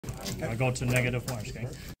I go to -1, okay?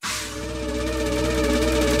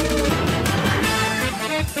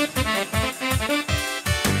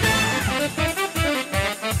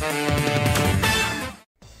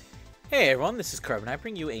 Hey everyone, this is Carb and I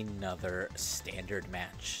bring you another standard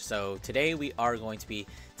match. So today we are going to be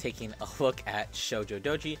taking a look at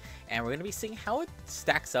Shojodoji, and we're going to be seeing how it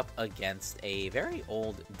stacks up against a very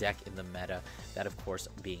old deck in the meta, that of course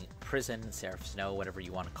being Prison, Seraph Snow, whatever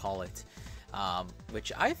you want to call it,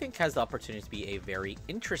 which I think has the opportunity to be a very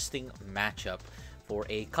interesting matchup for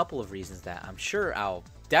a couple of reasons that I'm sure I'll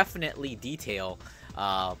definitely detail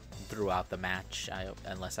throughout the match,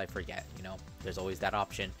 unless I forget, you know, there's always that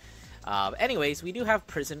option. Anyways, we do have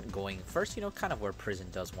Prison going first, you know, kind of where Prison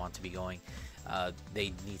does want to be going.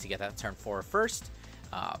 They need to get that turn 4 first.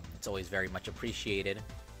 It's always very much appreciated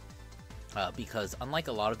because unlike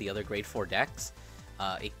a lot of the other grade 4 decks,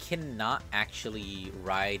 it cannot actually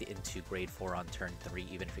ride into grade 4 on turn 3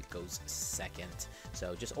 even if it goes second.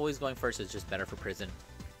 So just always going first is just better for Prison.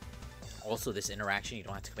 Also, this interaction, you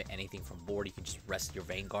don't have to commit anything from board. You can just rest your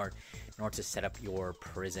Vanguard in order to set up your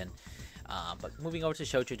Prison. But moving over to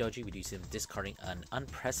Shojodoji, we do see them discarding an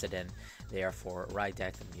Unprecedented there for Ride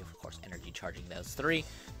deck, and we have, of course, energy charging those 3.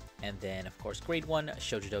 And then, of course, grade 1,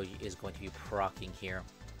 Shojodoji is going to be proccing here.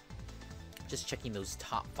 Just checking those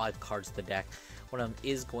top 5 cards of the deck. One of them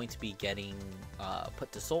is going to be getting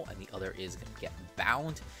put to soul, and the other is going to get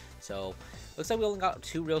bound. So, looks like we only got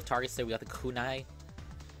 2 real targets there. We got the Kunai,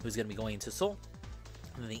 who's going to be going into soul,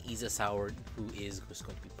 and then the Izasaur, who is just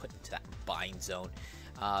going to be put into that bind zone.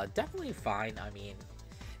 Definitely fine. I mean,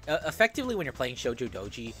 effectively when you're playing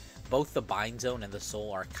Shojodoji, both the bind zone and the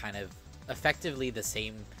soul are kind of effectively the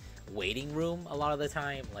same waiting room a lot of the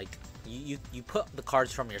time. Like, you put the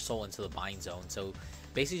cards from your soul into the bind zone, so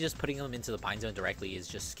basically just putting them into the bind zone directly is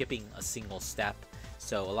just skipping a single step,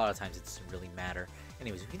 so a lot of times it doesn't really matter.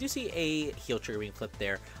 Anyways, we do see a heal trigger being flipped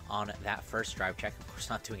there on that first drive check. Of course,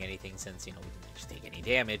 not doing anything since, you know, we didn't just take any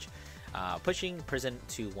damage. Pushing Prison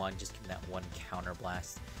to 1, just giving that 1 counter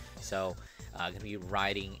blast. So, gonna be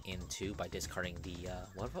riding into by discarding the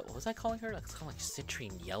what was I calling her? It's called like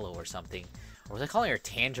Citrine Yellow or something, or was I calling her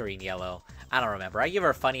Tangerine Yellow? I don't remember. I give her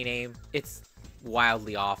a funny name. It's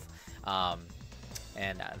wildly off.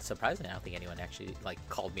 And surprisingly, I don't think anyone actually like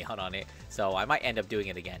called me out on it, so I might end up doing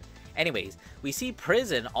it again. Anyways, we see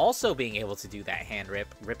Prison also being able to do that hand rip,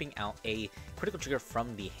 ripping out a critical trigger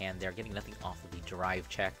from the hand there, getting nothing off of the drive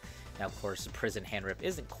check. Now, of course, Prison hand rip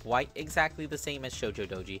isn't quite exactly the same as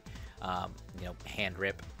Shojodoji, you know, hand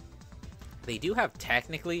rip. They do have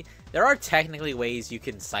there are technically ways you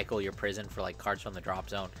can cycle your Prison for like cards from the drop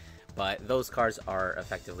zone, but those cards are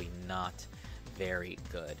effectively not very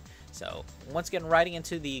good. So once again, riding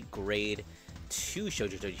into the grade 2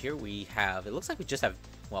 Shojodoji here, we have, it looks like we just have,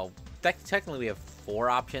 well, technically we have 4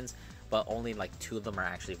 options, but only like 2 of them are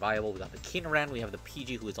actually viable. We got the Kinran, we have the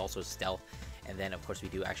PG, who is also stealth, and then of course we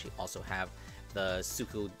do actually also have the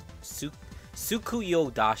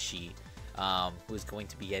Tsukuyodashi, who is going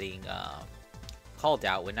to be getting called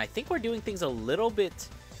out. And I think we're doing things a little bit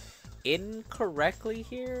incorrectly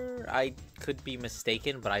here. I could be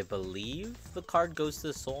mistaken, but I believe the card goes to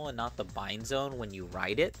the soul and not the bind zone when you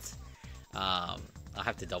ride it. I'll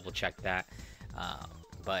have to double check that.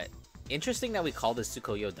 But interesting that we called this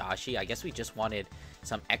Tsukuyodashi. I guess we just wanted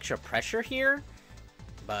some extra pressure here,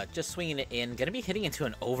 but just swinging it in. Gonna be hitting into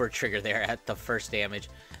an over trigger there at the first damage.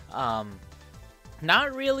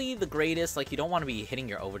 Not really the greatest. Like, you don't want to be hitting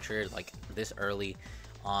your over trigger like this early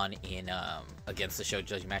on in against the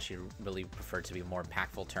Shojodoji match. You really prefer to be a more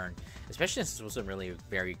impactful turn, especially since this wasn't really a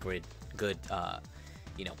very good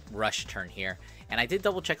you know, rush turn here. And I did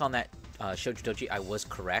double check on that Shojodoji. I was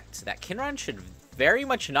correct. That Kinran should very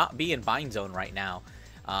much not be in bind zone right now.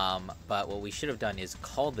 But what we should have done is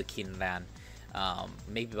called the Kinran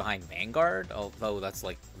maybe behind Vanguard, although that's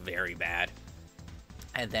like very bad.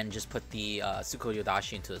 And then just put the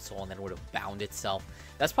Tsukuyodashi into the soul, and then it would have bound itself.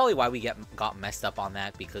 That's probably why we got messed up on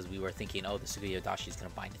that, because we were thinking, oh, the Tsukuyodashi is going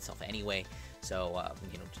to bind itself anyway. So,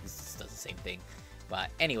 you know, this does the same thing. But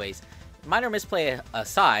anyways, minor misplay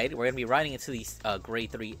aside, we're going to be riding into the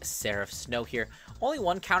grade 3 Seraph Snow here. Only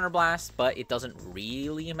 1 counterblast, but it doesn't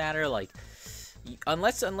really matter. Like,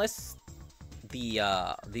 unless the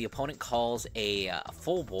opponent calls a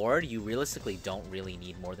full board, you realistically don't really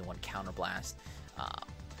need more than 1 counterblast.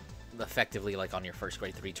 Effectively, like on your first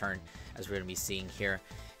grade 3 turn, as we're going to be seeing here.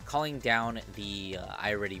 Calling down the,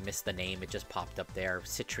 I already missed the name, it just popped up there,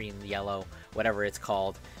 Citrine Yellow, whatever it's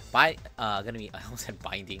called. Gonna be, I almost said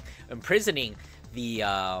binding, imprisoning the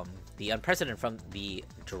Unprecedented from the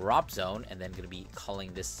drop zone, and then gonna be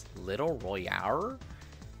calling this Little Royale.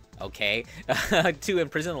 okay, to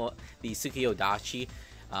imprison the Shojodoji.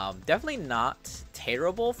 Definitely not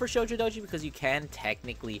terrible for Shojodoji because you can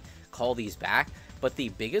technically call these back, but the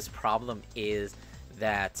biggest problem is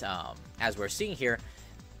that, as we're seeing here,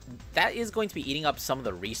 that is going to be eating up some of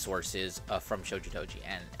the resources from Shojodoji.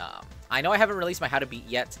 And I know I haven't released my how to beat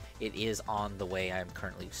yet. It is on the way. I'm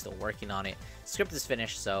currently still working on it. Script is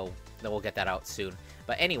finished, so then we'll get that out soon.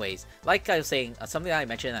 But anyways, like I was saying, something that I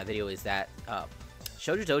mentioned in that video is that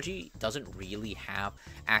Shojodoji doesn't really have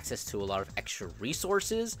access to a lot of extra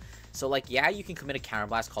resources. So like, yeah, you can commit a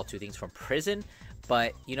counterblast, call 2 things from prison,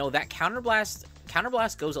 but you know, that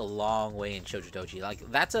counterblast goes a long way in Shojodoji. Like,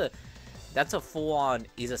 that's a full-on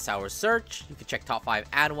Izasawa search. You could check top 5,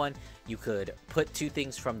 add 1. You could put 2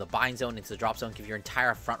 things from the bind zone into the drop zone, give your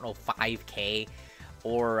entire front row 5k.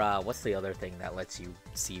 Or what's the other thing that lets you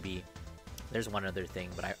CB? There's one other thing,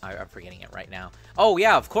 but I'm forgetting it right now. Oh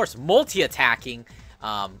yeah, of course, multi-attacking.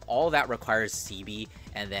 All that requires CB,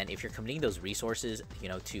 and then if you're committing those resources, you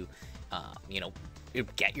know, to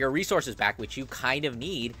get your resources back, which you kind of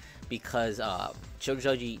need, because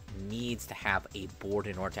Shojodoji needs to have a board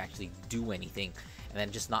in order to actually do anything, and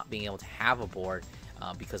then just not being able to have a board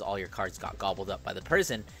because all your cards got gobbled up by the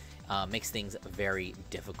prison makes things very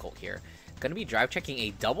difficult here. Going to be drive checking a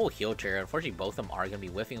double heal trigger. Unfortunately, both of them are going to be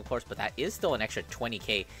whiffing, of course, but that is still an extra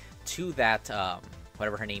 20k to that,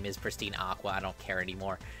 whatever her name is, Pristine Aqua. I don't care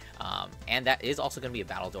anymore. And that is also going to be a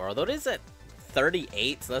battle door, although it is at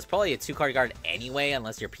 38, so that's probably a 2-card guard anyway,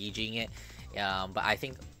 unless you're PGing it. But I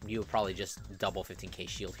think you would probably just double 15k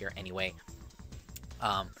shield here anyway.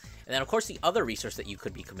 And then, of course, the other resource that you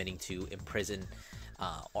could be committing to imprison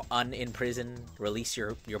or unimprison, release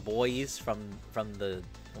your boys from the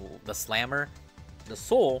slammer, the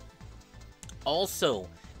soul. Also,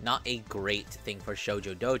 not a great thing for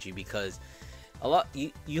Shojodoji, because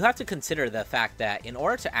you have to consider the fact that in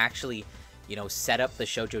order to actually, you know, set up the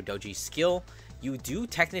Shojodoji skill, you do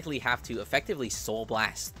technically have to effectively Soul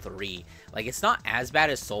Blast 3. Like, it's not as bad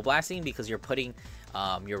as Soul Blasting because you're putting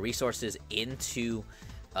your resources into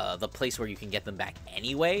the place where you can get them back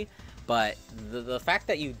anyway. But the fact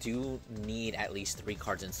that you do need at least 3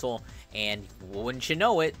 cards in Soul, and wouldn't you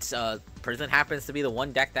know it, Prison happens to be the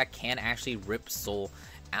one deck that can actually rip Soul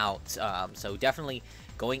out. So definitely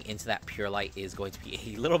going into that Pure Light is going to be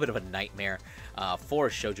a little bit of a nightmare for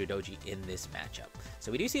Shojodoji in this matchup.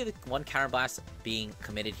 So we do see the one Counterblast being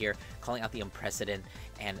committed here, calling out the Unprecedented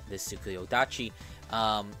and the Shojodoji.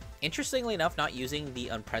 Interestingly enough, not using the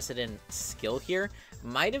Unprecedented skill here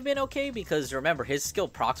might have been okay, because remember, his skill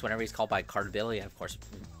procs whenever he's called by a card ability, and of course,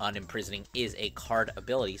 Unimprisoning is a card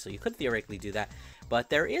ability, so you could theoretically do that. But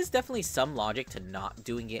there is definitely some logic to not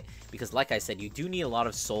doing it, because like I said, you do need a lot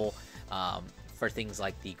of soul for things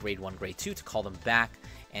like the grade 1, grade 2 to call them back.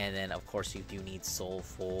 And then, of course, you do need soul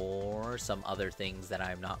for some other things that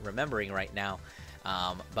I'm not remembering right now.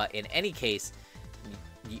 But in any case,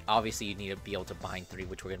 obviously you need to be able to bind 3,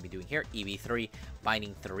 which we're going to be doing here. EV3,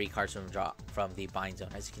 binding 3 cards from the bind zone.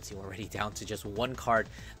 As you can see, we're already down to just 1 card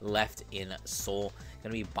left in soul.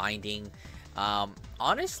 Going to be binding.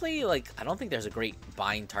 Honestly, like, I don't think there's a great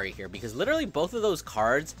bind target here, because literally both of those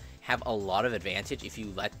cards have a lot of advantage if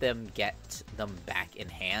you let them get them back in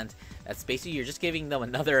hand. That's basically, you're just giving them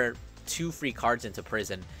another 2 free cards into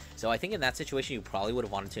prison. So I think in that situation, you probably would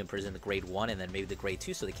have wanted to imprison the grade 1 and then maybe the grade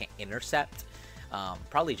 2 so they can't intercept.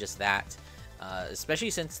 Probably just that.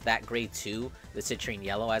 Especially since that grade 2, the Citrine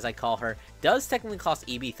Yellow, as I call her, does technically cost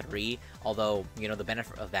EB3, although, you know, the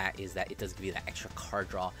benefit of that is that it does give you that extra card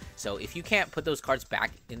draw. So if you can't put those cards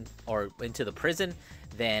back in or into the prison,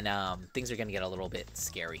 then things are going to get a little bit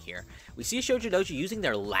scary here. We see Shojodoji using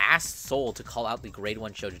their last soul to call out the grade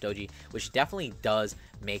 1 Shojodoji, which definitely does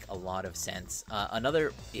make a lot of sense.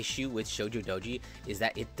 Another issue with Shojodoji is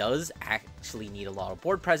that it does actually need a lot of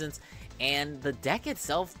board presence, and the deck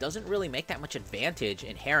itself doesn't really make that much advantage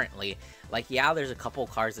inherently. Like, yeah, there's a couple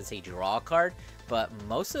cards that say draw a card, but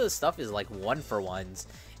most of the stuff is like 1-for-1s.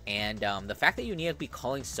 And the fact that you need to be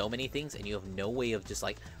calling so many things and you have no way of just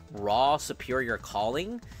like raw superior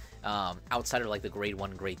calling outside of like the grade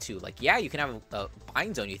 1, grade 2. Like, yeah, you can have a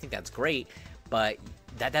bind zone, you think that's great, but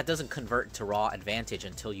that doesn't convert to raw advantage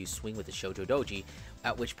until you swing with the Shojodoji,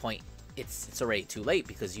 at which point it's already too late,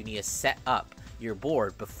 because you need to set up your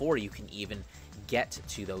board before you can even get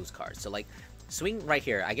to those cards. So like, swing right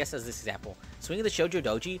here, I guess as this example, swinging the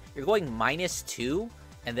Shojodoji, you're going -2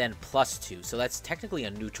 and then +2, so that's technically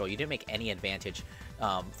a neutral. You didn't make any advantage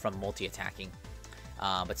from multi-attacking.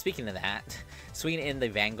 But speaking of that, swinging in the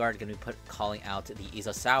Vanguard, going to be calling out the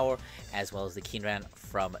Isasawa as well as the Kinran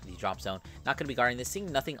from the drop zone. Not going to be guarding this,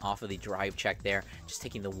 seeing nothing off of the drive check there, just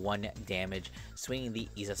taking the 1 damage. Swinging the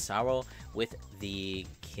Isasawa with the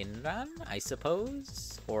Kinran, I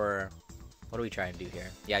suppose? Or what are we trying to do here?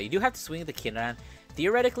 Yeah, you do have to swing the Kinran.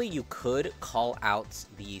 Theoretically, you could call out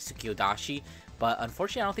the Shojodoji, but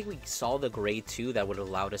unfortunately, I don't think we saw the grade 2 that would have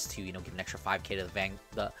allowed us to, give an extra 5k to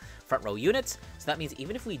the front row units. So that means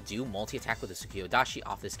even if we do multi-attack with the Shojodoji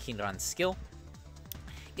off this Kinran skill,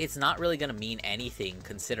 it's not really going to mean anything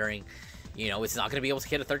considering, it's not going to be able to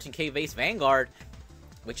hit a 13k base Vanguard,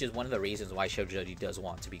 which is one of the reasons why Shojodoji does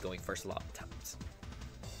want to be going first a lot of times.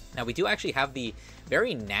 Now, we do actually have the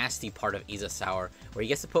very nasty part of Isasawa, where he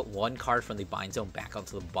gets to put 1 card from the bind zone back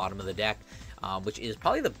onto the bottom of the deck, which is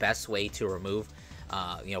probably the best way to remove,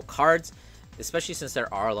 cards, especially since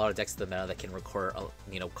there are a lot of decks in the meta that can record,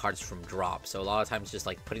 cards from drop. So a lot of times just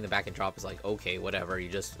like putting them back in drop is like, okay, whatever, you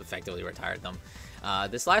just effectively retired them.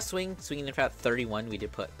 This last swinging in at 31, we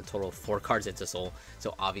did put a total of 4 cards into Soul,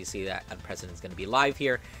 so obviously that Unprecedented is going to be live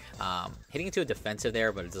here. Hitting into a defensive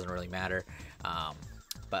there, but it doesn't really matter.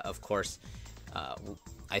 But of course,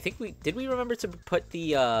 I think we remember to put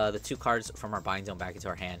the 2 cards from our bind zone back into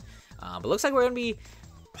our hand. But looks like we're gonna be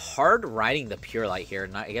hard riding the Pure Light here.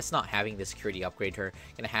 I guess not having the security upgrade her,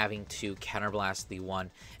 gonna having to counterblast the 1,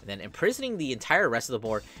 and then imprisoning the entire rest of the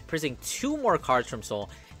board, imprisoning 2 more cards from Soul,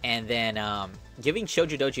 and then giving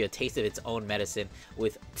Shojodoji a taste of its own medicine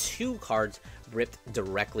with 2 cards ripped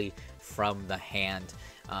directly from the hand.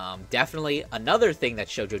 Definitely another thing that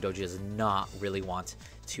Shojodoji does not really want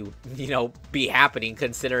to, be happening,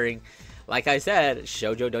 considering, like I said,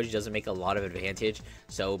 Shojodoji doesn't make a lot of advantage.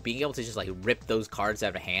 So being able to just like rip those cards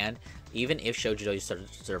out of hand, even if Shojodoji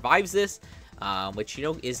survives this, which,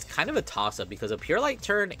 is kind of a toss-up because a Pure Light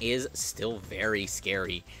turn is still very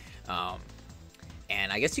scary.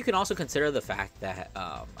 And I guess you can also consider the fact that,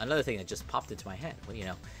 another thing that just popped into my head,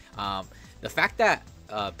 the fact that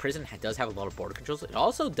Prison does have a lot of border controls, it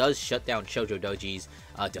also does shut down Shojodoji's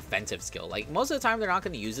defensive skill. Like, most of the time, they're not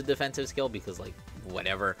going to use the defensive skill because, like,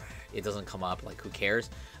 whatever, it doesn't come up, like, who cares?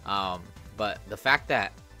 But the fact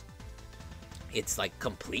that it's, like,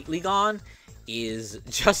 completely gone is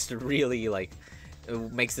just really, like,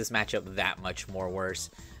 it makes this matchup that much more worse.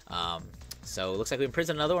 So, it looks like we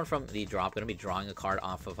imprisoned another one from the drop. Going to be drawing a card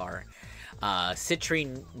off of our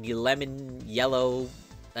Citrine Lemon Yellow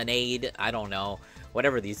Anade, I don't know,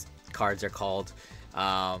 whatever these cards are called.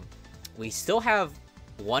 We still have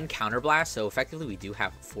 1 counterblast, so effectively we do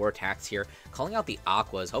have 4 attacks here. Calling out the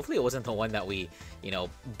Aquas. Hopefully it wasn't the one that we,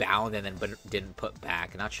 bound and then didn't put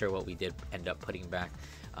back. Not sure what we did end up putting back.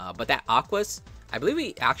 But that Aquas, I believe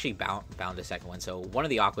we actually bound a second one, so one of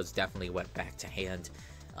the Aquas definitely went back to hand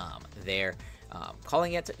there.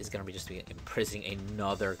 Calling it is going to be just imprisoning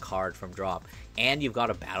another card from drop. And you've got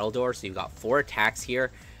a Battle Door, so you've got 4 attacks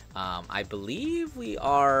here. I believe we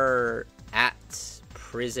are at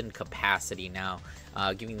prison capacity now,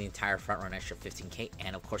 giving the entire front run extra 15k,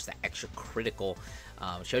 and of course that extra critical.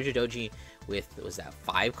 Shojodoji with, was that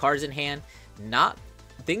 5 cards in hand?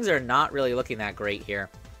 Things are not really looking that great here,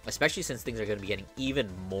 especially since things are going to be getting even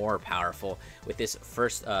more powerful with this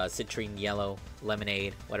first Citrine Yellow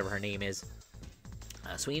Lemonade, whatever her name is.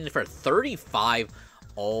 Swinging for 35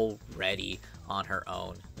 already on her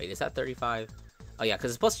own. Wait, is that 35? Oh yeah,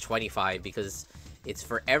 because it's plus 25, because it's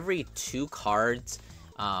for every 2 cards,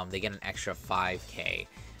 they get an extra 5k.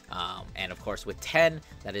 And of course with 10,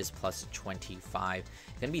 that is plus 25.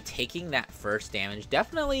 Gonna be taking that first damage.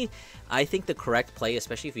 Definitely, I think the correct play,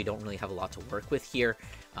 especially if you don't really have a lot to work with here.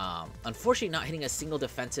 Unfortunately, not hitting a single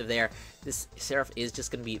defensive there. This Seraph is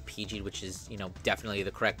just gonna be PG'd, which is, definitely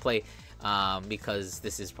the correct play. Because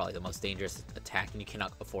this is probably the most dangerous attack, and you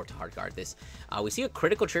cannot afford to hard guard this. We see a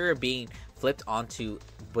critical trigger being flipped onto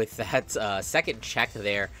with that second check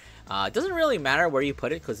there. It doesn't really matter where you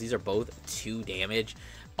put it because these are both 2 damage.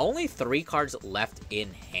 Only 3 cards left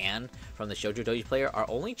in hand from the Shojodoji player. Our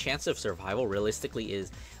only chance of survival realistically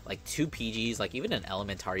is like 2 PGs. Like even an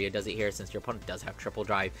Elementaria does it here, since your opponent does have triple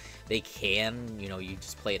drive. They can, you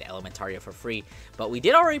just play an Elementaria for free. But we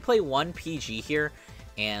did already play 1 PG here.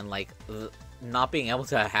 And like not being able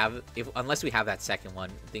to have, unless we have that second one,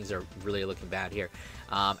 things are really looking bad here.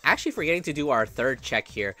 Actually forgetting to do our 3rd check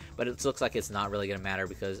here, but it looks like it's not really going to matter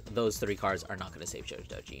because those 3 cards are not going to save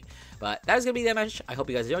Shojodoji. But that is going to be the match. I hope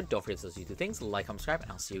you guys enjoyed. Don't forget those 2 things, like, comment, subscribe,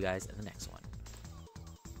 and I'll see you guys in the next one.